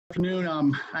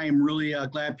Afternoon. I am really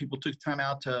glad people took time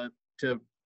out to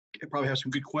probably have some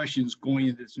good questions going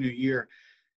into this new year.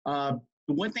 The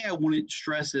one thing I want to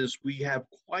stress is we have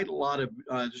quite a lot of,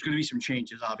 there's going to be some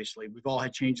changes, obviously. We've all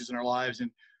had changes in our lives,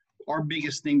 and our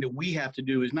biggest thing that we have to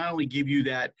do is not only give you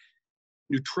that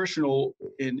nutritional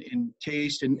in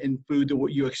taste and food that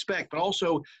what you expect, but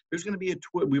also there's going to be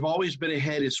we've always been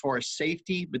ahead as far as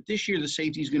safety, but this year the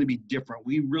safety is going to be different.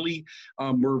 We really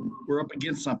we're up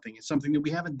against something. It's something that we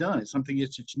haven't done. It's something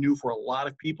that's new for a lot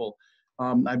of people.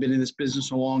 I've been in this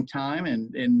business a long time,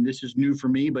 and this is new for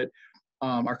me, but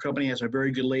our company has a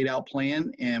very good laid out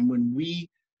plan. And when we,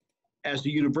 as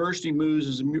the university moves,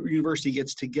 as the university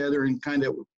gets together and kind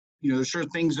of, there's certain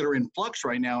things that are in flux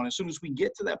right now. And as soon as we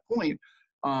get to that point,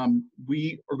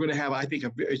 we are going to have, I think,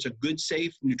 it's a good,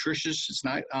 safe, nutritious. It's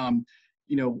not,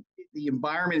 the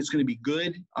environment is going to be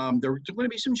good. There are going to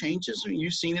be some changes. I mean,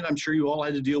 you've seen it. I'm sure you all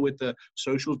had to deal with the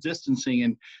social distancing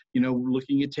and,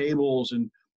 looking at tables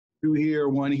and two here,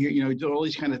 one here, all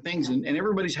these kind of things. And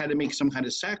everybody's had to make some kind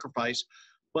of sacrifice.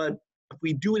 But if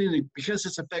we do it because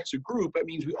this affects a group, that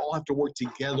means we all have to work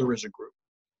together as a group.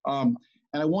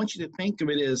 And I want you to think of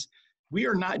it as we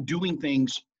are not doing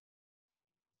things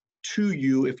to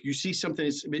you. If you see something,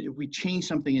 if we change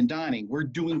something in dining, we're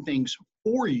doing things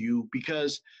for you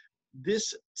because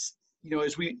this,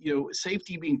 as we,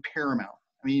 safety being paramount.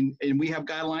 I mean, and we have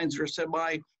guidelines that are set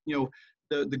by,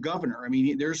 the governor. I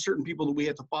mean, there are certain people that we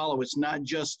have to follow. It's not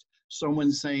just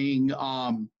someone saying,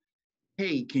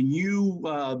 hey, can you,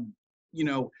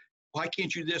 why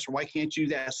can't you this or why can't you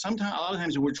that? Sometimes, a lot of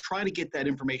times when we're trying to get that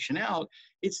information out,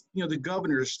 it's, the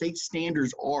governor's state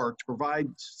standards are to provide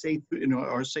safe,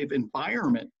 or safe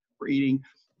environment for eating.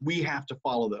 We have to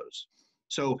follow those.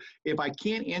 So if I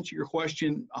can't answer your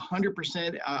question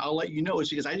 100%, I'll let you know. It's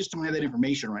because I just don't have that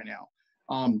information right now.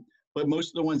 But most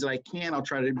of the ones that I can, I'll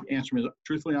try to answer them as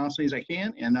truthfully and honestly as I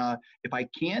can. And if I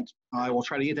can't, I will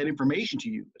try to get that information to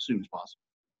you as soon as possible.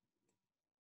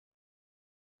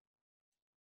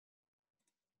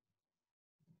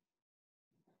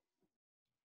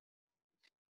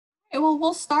 Well,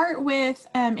 we'll start with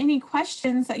any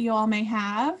questions that you all may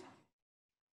have.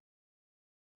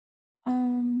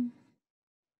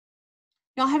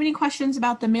 Y'all have any questions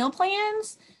about the meal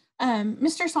plans?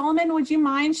 Mr. Solomon, would you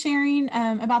mind sharing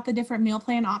about the different meal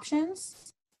plan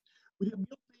options? We have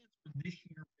meal plans for this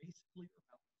year basically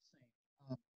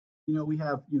about the same. We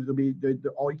have, there'll be the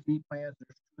all-you-can-eat plans.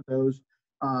 There's two of those.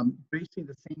 Basically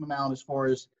the same amount as far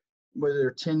as whether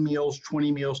they're 10 meals,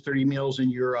 20 meals, 30 meals,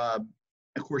 and your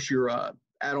of course, your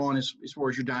add-on as far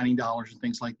as your dining dollars and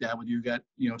things like that, whether you've got,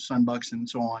 Sunbucks and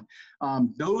so on.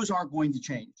 Those aren't going to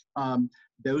change.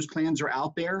 Those plans are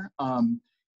out there.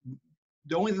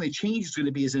 The only thing that changes is going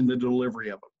to be is in the delivery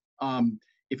of them.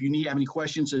 If you have any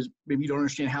questions, as maybe you don't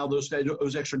understand how those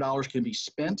extra dollars can be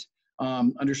spent,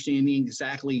 understanding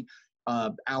exactly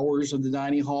hours of the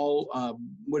dining hall.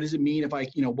 What does it mean if I,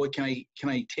 what can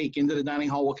I take into the dining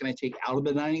hall? What can I take out of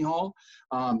the dining hall?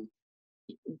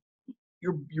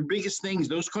 Your biggest things,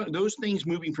 those things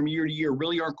moving from year to year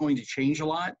really aren't going to change a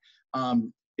lot.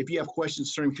 If you have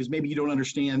questions, because maybe you don't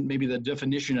understand maybe the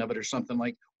definition of it or something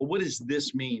like, well, what does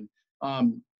this mean?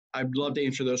 I'd love to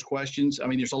answer those questions. I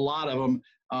mean, there's a lot of them,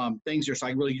 things there, so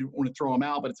I really don't want to throw them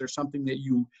out, but if there's something that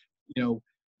you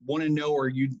want to know or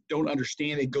you don't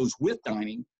understand that goes with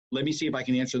dining, let me see if I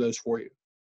can answer those for you.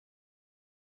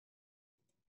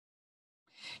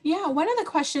 Yeah, one of the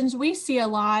questions we see a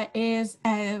lot is,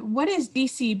 what is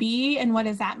DCB and what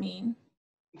does that mean?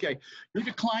 Okay, you're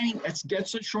declining, that's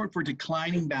short for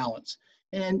declining balance.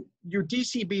 And your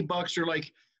DCB bucks are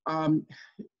like,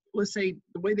 let's say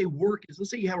the way they work is,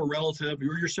 let's say you have a relative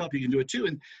or yourself, you can do it too,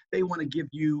 and they want to give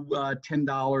you $10,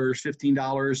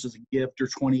 $15 as a gift or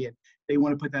 20, and they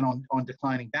want to put that on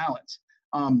declining balance.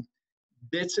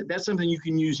 That's something you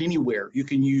can use anywhere. You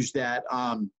can use that,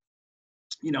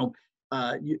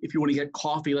 if you want to get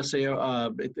coffee, let's say at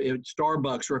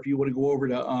Starbucks, or if you want to go over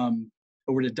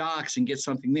to Doc's and get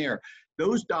something there,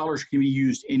 those dollars can be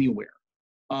used anywhere.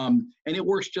 And it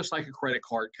works just like a credit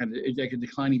card, kind of like a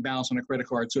declining balance on a credit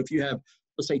card. So if you have,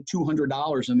 let's say,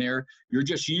 $200 in there, you're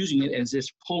just using it as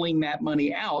just pulling that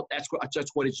money out. That's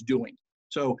what it's doing.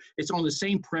 So it's on the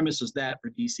same premise as that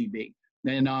for DCB.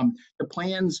 And the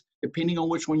plans, depending on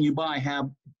which one you buy, have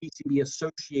DCB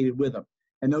associated with them.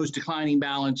 And those declining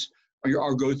balance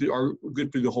are good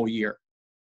through the whole year.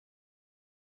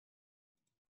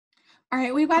 All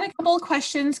right, we've got a couple of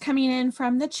questions coming in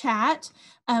from the chat.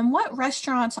 What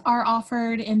restaurants are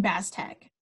offered in Baztec?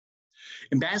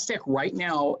 In Baztec right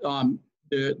now,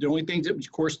 the only things that,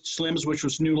 of course, Slim's, which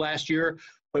was new last year,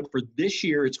 but for this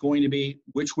year, it's going to be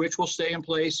which will stay in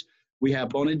place. We have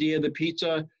Bonadilla, the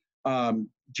pizza,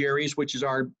 Jerry's, which is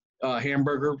our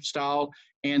hamburger style,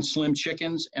 and Slim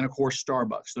Chickens, and of course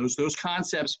Starbucks. Those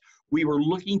concepts, we were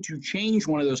looking to change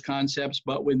one of those concepts,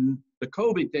 but when the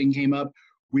COVID thing came up,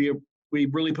 we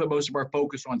really put most of our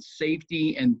focus on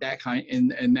safety and that kind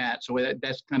and that. So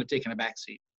that's kind of taken a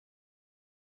backseat.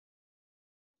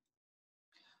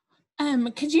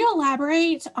 Could you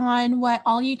elaborate on what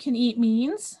all you can eat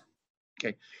means?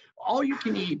 Okay, all you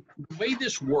can eat. The way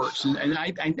this works, and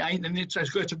it's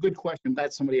a good question. I'm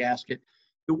glad somebody asked it.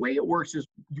 The way it works is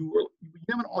you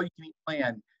have an all you can eat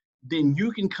plan. Then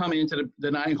you can come into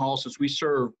the dining hall, since we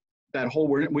serve that whole.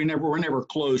 We're never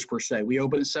closed per se. We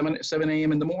open at 7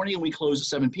 a.m. in the morning and we close at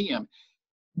 7 p.m.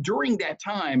 During that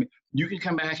time, you can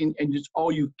come back and just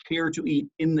all you care to eat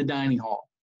in the dining hall.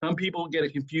 Some people get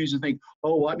it confused and think,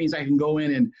 oh, well, that means I can go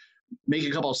in and make a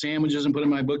couple of sandwiches and put in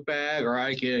my book bag, or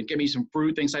I can get me some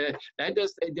fruit, things like that.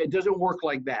 That doesn't work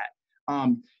like that.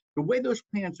 The way those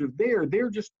plans are there, they're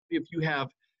just if you have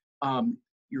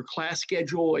your class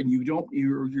schedule and you don't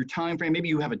your time frame, maybe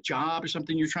you have a job or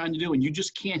something you're trying to do and you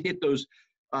just can't hit those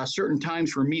certain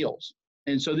times for meals.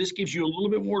 And so this gives you a little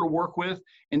bit more to work with,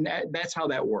 and that's how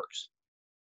that works.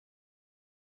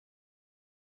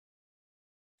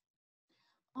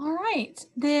 All right,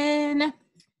 then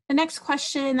the next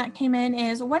question that came in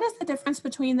is, what is the difference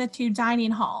between the two dining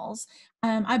halls?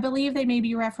 I believe they may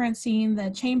be referencing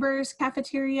the Chambers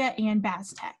Cafeteria and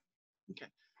Baztec. Okay,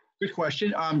 good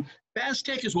question.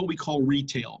 Baztec is what we call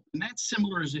retail, and that's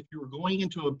similar as if you were going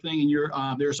into a thing and you're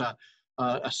there's a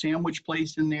sandwich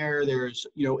place in there. There's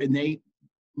and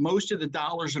most of the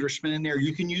dollars that are spent in there,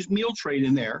 you can use meal trade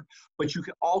in there, but you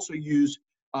can also use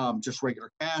just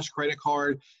regular cash, credit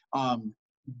card.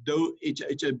 Though it's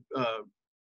a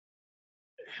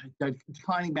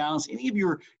declining balance.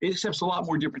 It accepts a lot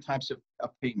more different types of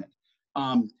payment.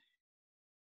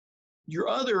 Your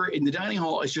other in the dining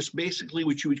hall is just basically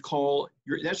what you would call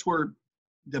that's where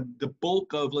the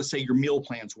bulk of, let's say, your meal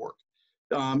plans work.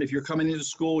 If you're coming into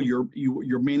school,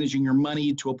 you're managing your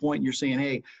money to a point and you're saying,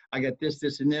 hey, I got this,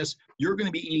 this, and this. You're going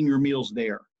to be eating your meals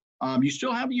there. You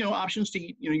still have options to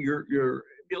eat your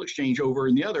meal exchange over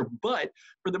in the other, but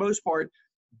for the most part,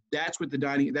 that's what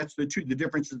that's the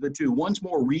difference is the two. One's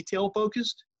more retail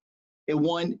focused and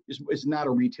one is not a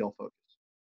retail focus.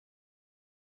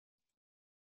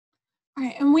 All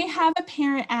right, and we have a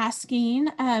parent asking,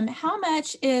 how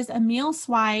much is a meal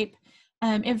swipe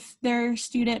if their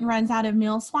student runs out of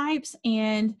meal swipes?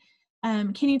 And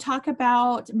can you talk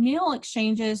about meal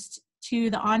exchanges to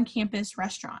the on-campus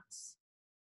restaurants?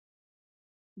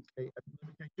 Okay.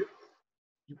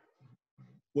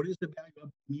 What is the value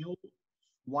of meal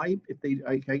swipe?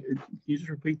 Can you just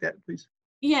repeat that, please?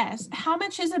 Yes. How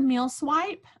much is a meal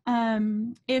swipe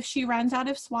if she runs out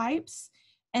of swipes?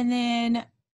 And then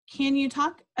can you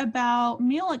talk about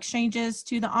meal exchanges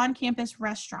to the on-campus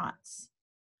restaurants?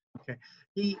 Okay.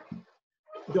 If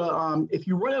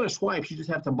you run out of swipes, you just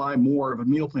have to buy more of a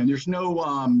meal plan. There's no,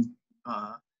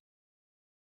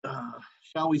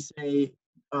 shall we say,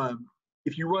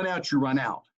 if you run out, you run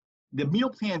out. The meal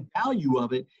plan value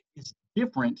of it is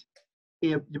different.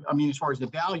 As far as the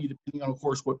value, depending on, of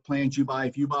course, what plans you buy.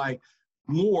 If you buy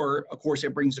more, of course,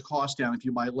 it brings the cost down. If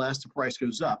you buy less, the price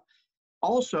goes up.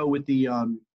 Also, with the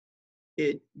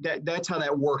that's how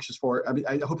that works.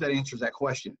 I hope that answers that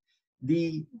question.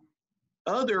 The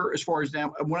other, as far as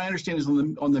now, what I understand is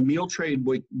on the meal trade,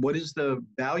 what is the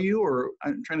value? Or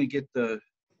I'm trying to get the.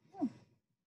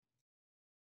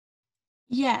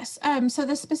 Yes. So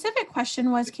the specific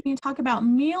question was, can you talk about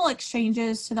meal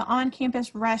exchanges to the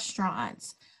on-campus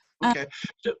restaurants? Okay.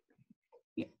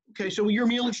 So your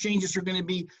meal exchanges are going to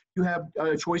be, you have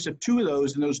a choice of two of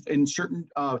those in certain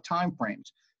time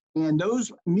frames. And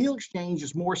those meal exchange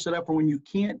is more set up for when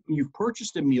you've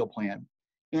purchased a meal plan.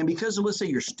 And because of, let's say,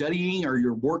 your studying or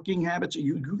your working habits,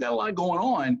 you got a lot going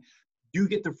on, you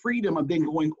get the freedom of then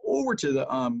going over to the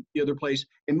other place,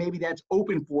 and maybe that's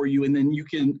open for you, and then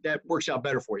that works out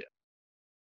better for you.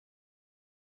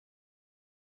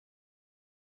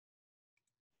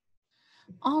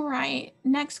 All right.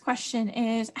 Next question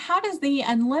is, how does the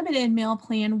unlimited meal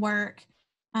plan work?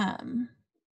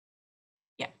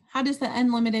 How does the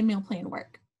unlimited meal plan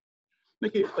work?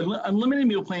 Okay, unlimited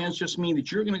meal plans just mean that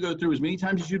you're going to go through as many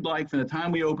times as you'd like from the time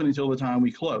we open until the time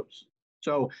we close.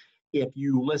 So if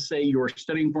let's say you're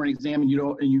studying for an exam and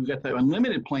you got the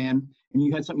unlimited plan and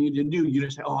you had something you didn't do, you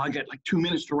just say, oh, I got like 2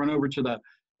 minutes to run over to the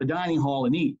dining hall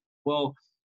and eat. Well,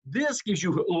 this gives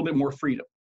you a little bit more freedom.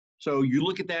 So you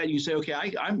look at that and you say, okay,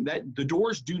 the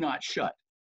doors do not shut.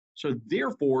 So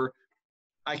therefore,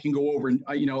 I can go over and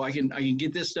I can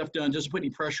get this stuff done, doesn't put any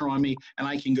pressure on me, and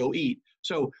I can go eat.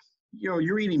 So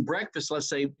you're eating breakfast. Let's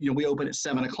say, we open at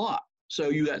 7 o'clock. So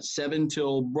you got 7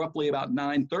 till roughly about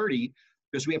 9:30,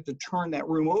 because we have to turn that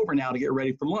room over now to get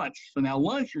ready for lunch. So now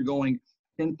lunch, you're going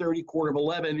 10:30, quarter of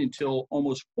 11 until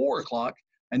almost 4 o'clock.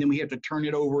 And then we have to turn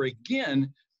it over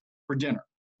again for dinner.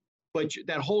 But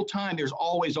that whole time, there's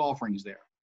always offerings there.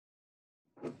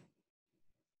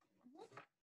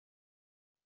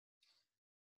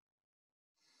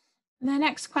 The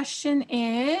next question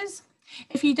is,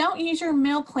 if you don't use your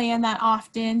meal plan that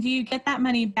often, do you get that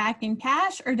money back in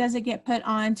cash, or does it get put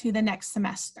on to the next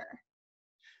semester?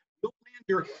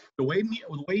 The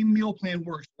way meal plan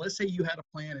works, let's say you had a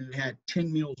plan and it had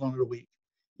 10 meals on it a week.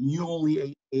 You only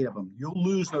ate 8 of them. You'll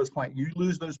lose those plans. You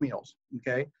lose those meals.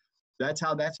 Okay, that's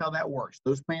how that works.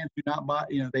 Those plans do not buy.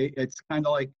 It's kind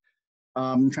of like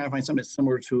I'm trying to find something that's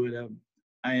similar to it.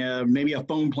 Maybe a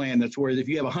phone plan that's where if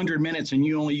you have 100 minutes and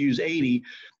you only use 80,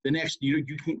 the next you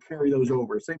can't carry those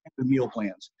over. Same thing with meal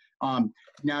plans.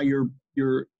 Now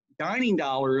your dining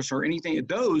dollars or anything,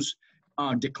 those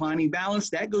declining balance,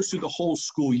 that goes through the whole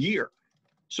school year.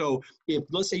 So if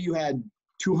let's say you had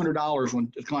 $200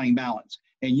 on declining balance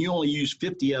and you only use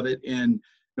 50 of it in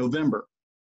November,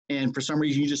 and for some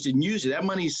reason you just didn't use it, that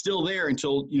money is still there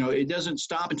until it doesn't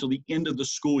stop until the end of the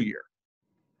school year.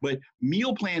 But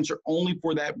meal plans are only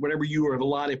for that, whatever you are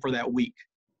allotted for that week.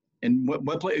 And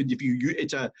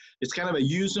it's kind of a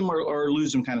use them or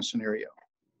lose them kind of scenario.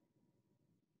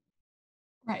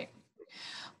 Right.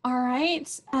 All right.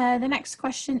 The next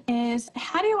question is,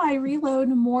 how do I reload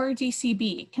more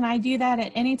GCB? Can I do that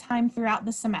at any time throughout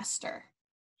the semester?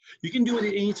 You can do it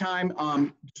at any time.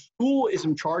 School is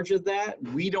in charge of that.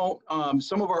 We don't.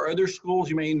 Some of our other schools,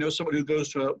 you may know someone who goes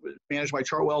to managed by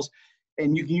Chartwells,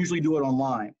 and you can usually do it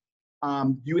online.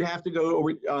 You would have to go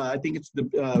over, I think it's the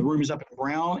room is up in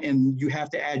Brown, and you have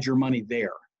to add your money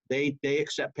there. They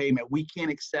accept payment. We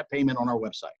can't accept payment on our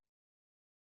website.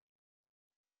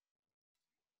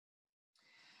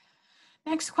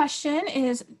 Next question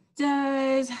is,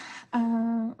 does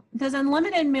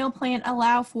unlimited meal plan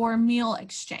allow for meal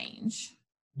exchange?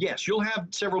 Yes, you'll have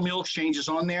several meal exchanges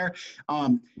on there.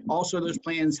 Also, those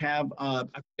plans have, I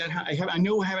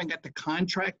know I haven't got the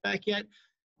contract back yet.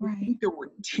 Right. I think there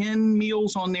were 10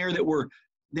 meals on there that were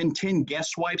then 10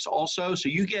 guest swipes also. So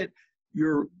you get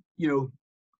your,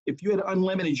 if you had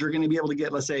unlimited, you're going to be able to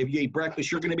get, let's say if you ate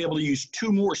breakfast, you're going to be able to use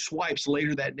 2 more swipes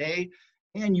later that day.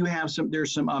 And you have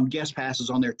there's some guest passes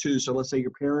on there too. So let's say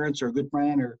your parents or a good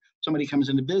friend or somebody comes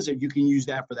in to visit, you can use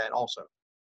that for that also.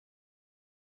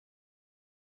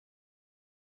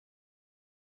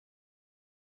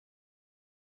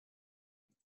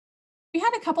 We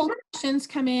had a couple of questions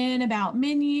come in about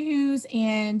menus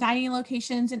and dining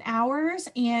locations and hours.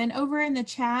 And over in the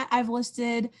chat, I've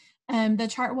listed the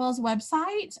Chartwells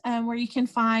website where you can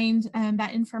find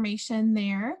that information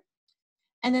there.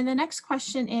 And then the next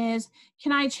question is,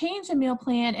 can I change a meal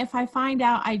plan if I find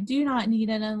out I do not need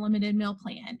an unlimited meal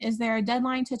plan? Is there a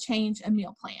deadline to change a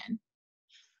meal plan?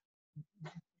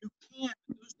 You can't.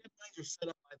 Those deadlines are set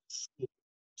up by the school.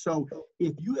 So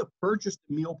if you have purchased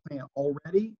a meal plan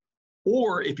already,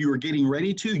 or if you are getting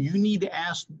ready to, you need to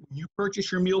ask, when you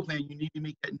purchase your meal plan, you need to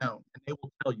make that known, and they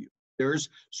will tell you. There's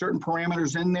certain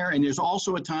parameters in there, and there's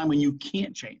also a time when you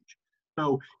can't change.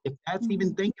 So if that's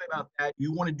even thinking about that,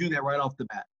 you want to do that right off the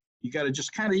bat. You got to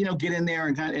just kind of, get in there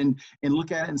and and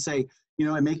look at it and say,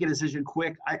 and make a decision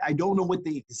quick. I don't know what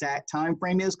the exact time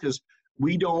frame is because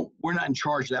we're not in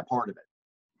charge of that part of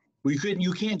it.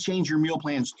 You can't change your meal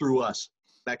plans through us,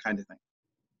 that kind of thing.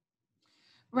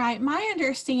 Right. My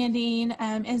understanding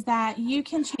is that you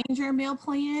can change your meal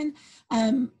plan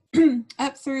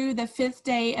up through the 5th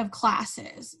day of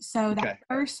classes. So that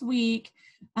first week,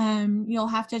 you'll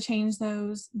have to change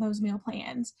those meal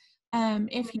plans.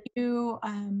 If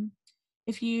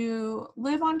you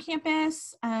live on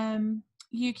campus,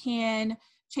 you can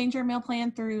change your meal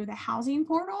plan through the housing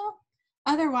portal.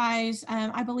 Otherwise,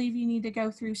 I believe you need to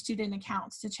go through student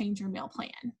accounts to change your meal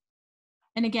plan.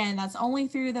 And again, that's only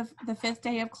through the 5th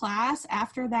day of class.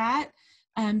 After that,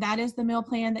 that is the meal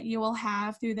plan that you will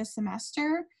have through the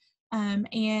semester.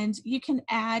 And you can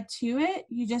add to it.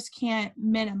 You just can't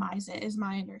minimize it, is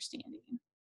my understanding.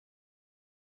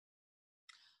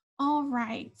 All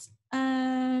right.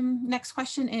 Next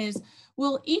question is,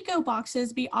 will eco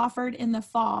boxes be offered in the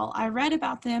fall? I read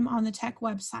about them on the tech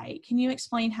website. Can you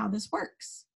explain how this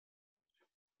works?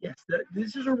 Yes,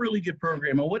 this is a really good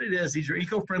program. And what it is, these are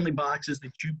eco-friendly boxes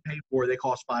that you pay for. They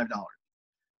cost $5.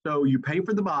 So you pay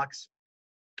for the box,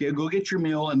 go get your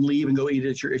meal and leave and go eat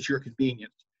it at your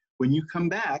convenience. When you come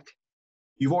back,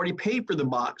 you've already paid for the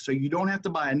box, so you don't have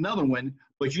to buy another one,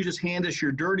 but you just hand us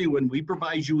your dirty one. We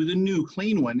provide you with a new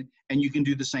clean one, and you can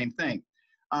do the same thing.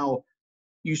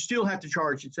 You still have to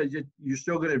charge. It says you're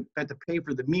still going to have to pay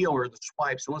for the meal or the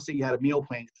swipe. So let's say you had a meal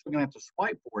plan, you're still going to have to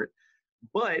swipe for it.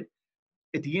 But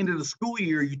at the end of the school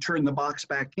year, you turn the box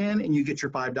back in and you get your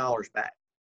 $5 back.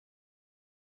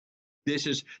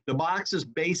 The boxes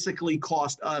basically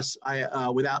cost us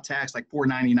without tax like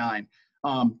 $4.99,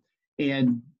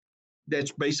 and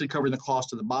that's basically covering the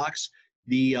cost of the box.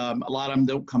 A lot of them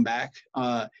don't come back.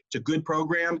 It's a good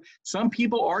program. Some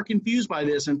people are confused by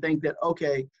this and think that,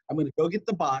 okay, I'm going to go get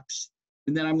the box,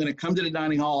 and then I'm going to come to the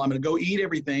dining hall. I'm going to go eat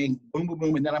everything, boom, boom,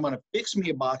 boom, and then I'm going to fix me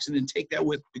a box and then take that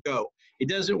with me to go. It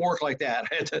doesn't work like that.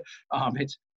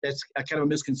 That's kind of a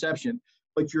misconception.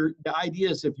 But the idea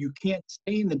is if you can't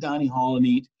stay in the dining hall and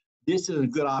eat, this is a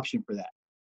good option for that.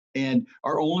 And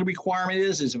our only requirement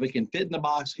is if it can fit in the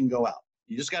box, it can go out.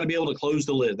 You just got to be able to close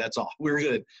the lid. That's all. We're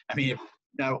good. I mean,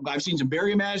 now I've seen some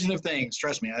very imaginative things.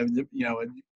 Trust me.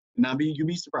 You'd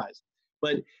be surprised.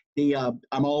 But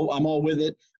I'm all with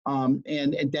it.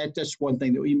 And that's one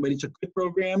thing but it's a good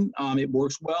program. It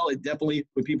works well. It definitely,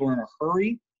 when people are in a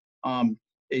hurry,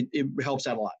 it helps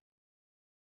out a lot.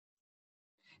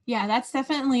 Yeah, that's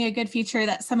definitely a good feature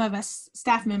that some of us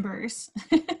staff members.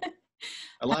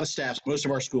 A lot of staffs, most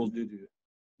of our schools do it.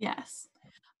 Yes.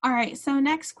 All right, so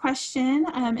next question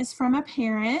is from a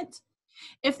parent.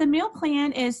 If the meal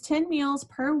plan is 10 meals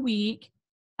per week,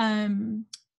 10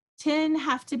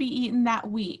 have to be eaten that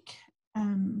week.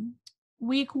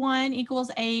 Week 1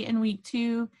 equals 8 and week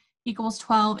 2 equals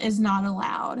 12 is not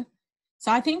allowed.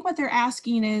 So I think what they're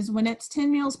asking is when it's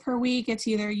 10 meals per week, it's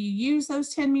either you use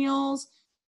those 10 meals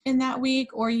in that week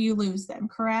or you lose them,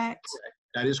 correct? Correct.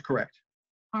 That is correct.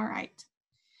 All right.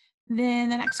 Then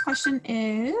the next question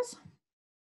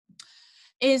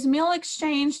is meal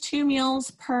exchange 2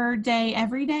 meals per day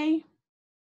every day?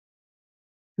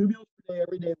 2 meals per day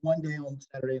every day, 1 day on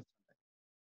Saturday and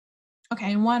Sunday.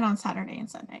 Okay, 1 on Saturday and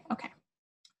Sunday. Okay.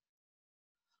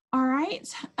 All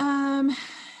right.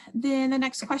 Then the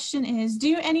next question is,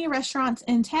 do any restaurants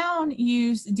in town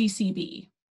use DCB?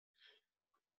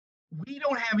 We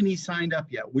don't have any signed up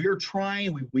yet. We're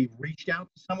trying. We've reached out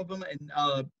to some of them, and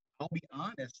I'll be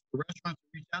honest, the restaurants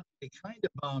we reached out to, they kind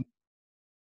of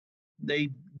they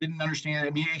didn't understand.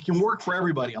 I mean, it can work for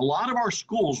everybody. A lot of our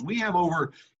schools, we have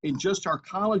over in just our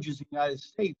colleges in the United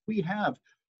States, we have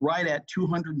right at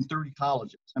 230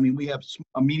 colleges. I mean, we have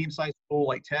a medium-sized school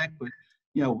like Tech, but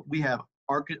we have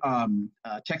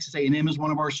Texas A&M is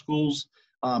one of our schools.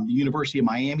 The University of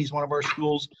Miami is one of our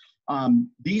schools.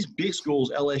 These big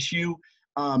schools, LSU,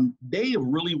 they have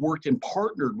really worked and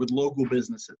partnered with local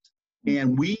businesses,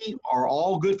 and we are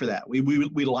all good for that.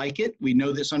 We like it. We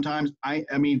know that sometimes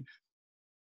you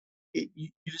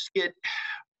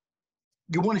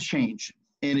want to change,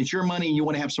 and it's your money, and you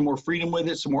want to have some more freedom with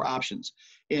it, some more options.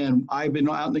 And I've been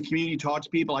out in the community, talked to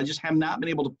people. I just have not been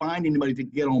able to find anybody to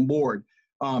get on board.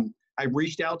 I've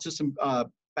reached out to some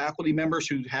faculty members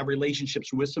who have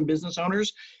relationships with some business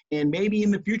owners, and maybe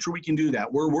in the future we can do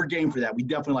that. We're game for that. We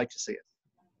definitely like to see it.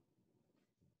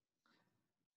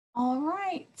 All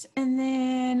right, and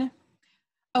then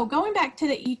going back to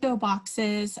the eco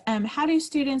boxes, how do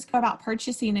students go about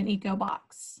purchasing an eco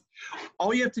box?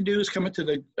 All you have to do is come into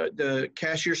the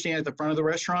cashier stand at the front of the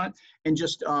restaurant, and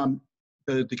just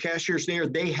the cashiers there,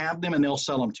 they have them and they'll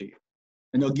sell them to you.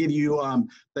 And they'll give you,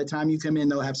 by the time you come in,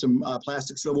 they'll have some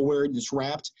plastic silverware just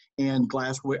wrapped, and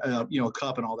glassware, a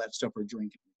cup and all that stuff for a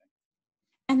drink.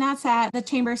 And that's at the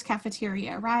Chambers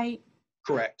cafeteria, right?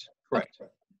 Correct. Okay.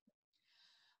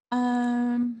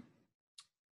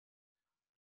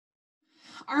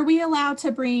 Are we allowed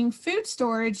to bring food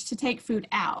storage to take food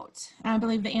out? I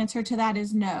believe the answer to that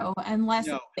is no, unless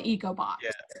it's the eco box.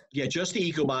 Yeah, just the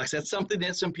eco box. That's something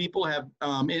that some people have,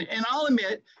 and I'll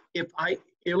admit,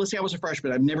 let's say I was a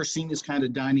freshman, I've never seen this kind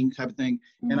of dining type of thing.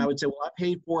 Mm-hmm. And I would say, well, I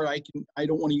paid for it. I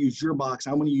don't want to use your box.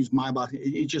 I want to use my box.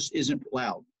 It just isn't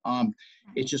allowed.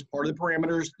 It's just part of the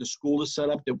parameters. The school is set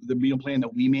up, the meal plan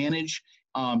that we manage.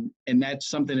 And that's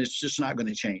something that's just not going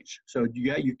to change. So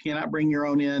you cannot bring your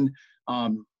own in.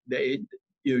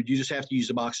 You just have to use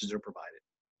the boxes that are provided.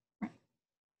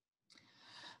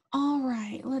 All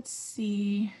right, let's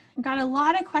see. I've got a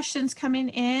lot of questions coming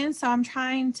in, so I'm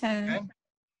trying to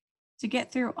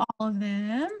get through all of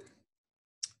them.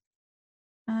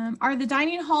 Are the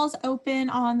dining halls open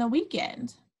on the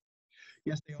weekend?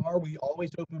 Yes, they are. We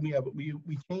always open.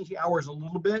 We change the hours a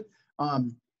little bit.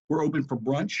 We're open for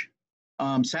brunch.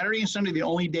 Saturday and Sunday, the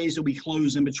only days that we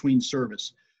close in between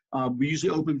service. We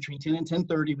usually open between 10 and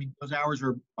 10:30. Those hours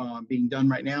are being done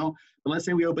right now. But let's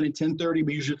say we open at 10:30,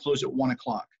 we usually close at 1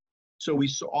 o'clock. So we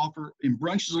offer, and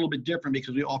brunch is a little bit different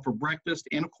because we offer breakfast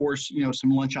and of course,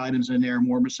 some lunch items in there,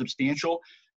 more substantial.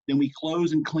 Then we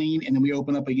close and clean, and then we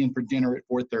open up again for dinner at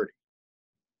 4:30.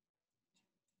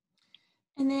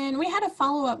 And then we had a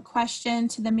follow-up question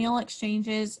to the meal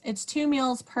exchanges. It's 2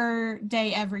 meals per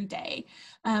day every day.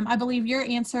 I believe your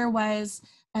answer was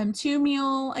 2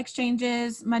 meal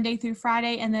exchanges Monday through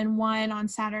Friday, and then 1 on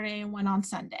Saturday and 1 on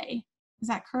Sunday. Is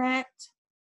that correct?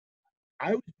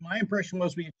 My impression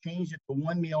was we had changed it to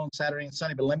 1 meal on Saturday and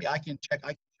Sunday, but I can check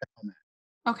on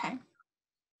that. Okay.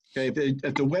 Okay,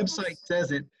 if the website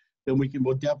says it, then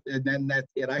we'll definitely, and then that's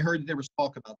it. I heard there was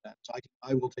talk about that, so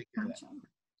I will take care of that.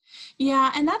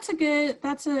 Yeah, and that's a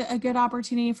good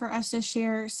opportunity for us to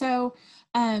share. So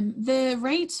the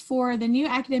rates for the new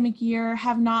academic year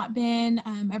have not been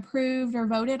approved or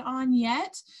voted on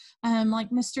yet.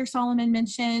 Like Mr. Solomon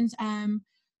mentioned,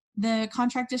 the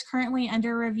contract is currently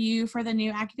under review for the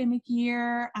new academic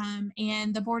year,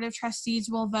 and the Board of Trustees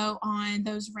will vote on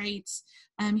those rates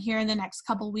here in the next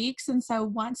couple weeks. And so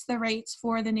once the rates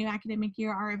for the new academic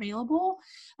year are available,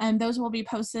 those will be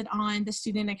posted on the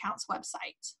Student Accounts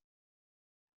website.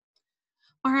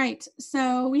 All right,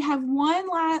 so we have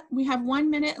 1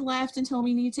 minute left until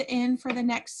we need to end for the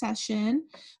next session.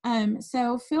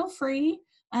 So feel free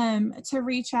to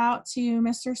reach out to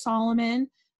Mr. Solomon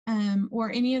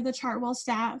or any of the Chartwell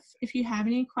staff if you have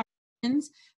any questions.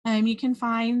 You can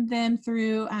find them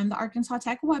through the Arkansas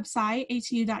Tech website,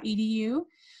 atu.edu,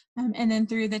 and then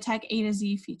through the Tech A to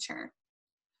Z feature.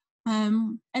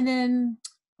 And then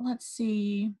let's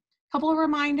see. Couple of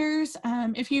reminders,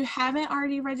 if you haven't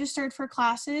already registered for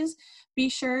classes, be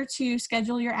sure to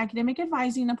schedule your academic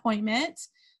advising appointment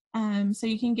so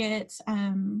you can get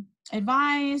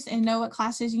advised and know what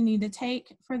classes you need to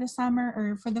take for the summer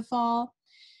or for the fall.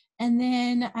 And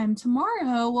then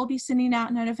tomorrow we'll be sending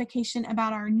out notification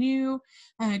about our new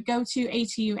Go to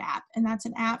ATU app. And that's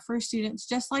an app for students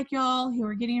just like y'all who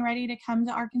are getting ready to come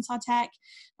to Arkansas Tech.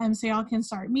 So y'all can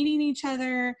start meeting each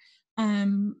other,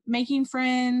 making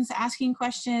friends, asking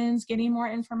questions, getting more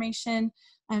information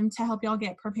to help y'all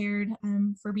get prepared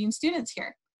for being students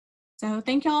here. So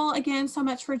thank y'all again so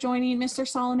much for joining. Mr.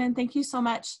 Solomon, thank you so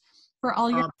much for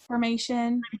all your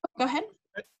information. Go ahead.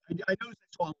 I noticed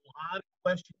I saw a lot of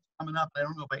questions coming up. I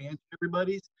don't know if I answered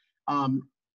everybody's.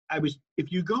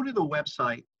 If you go to the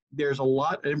website, there's a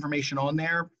lot of information on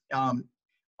there.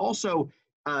 Also,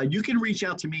 you can reach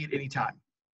out to me at any time.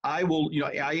 I will,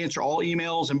 I answer all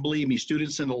emails, and believe me,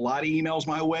 students send a lot of emails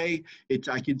my way. It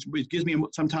gives me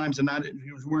sometimes,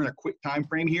 we're in a quick time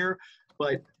frame here,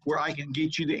 but where I can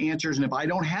get you the answers. And if I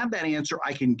don't have that answer,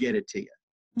 I can get it to you.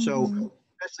 Mm-hmm. So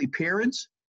especially parents,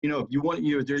 if you want,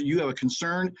 you have a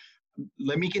concern,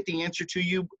 let me get the answer to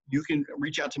you. You can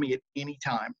reach out to me at any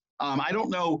time. I don't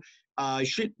know,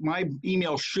 my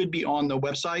email should be on the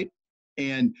website,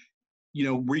 and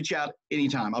reach out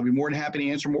anytime. I'll be more than happy to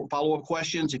answer more follow-up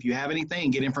questions if you have anything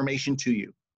and get information to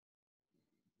you.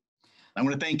 I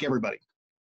want to thank everybody.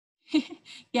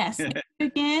 Yes, thank you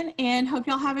again, and hope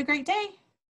y'all have a great day.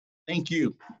 Thank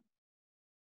you.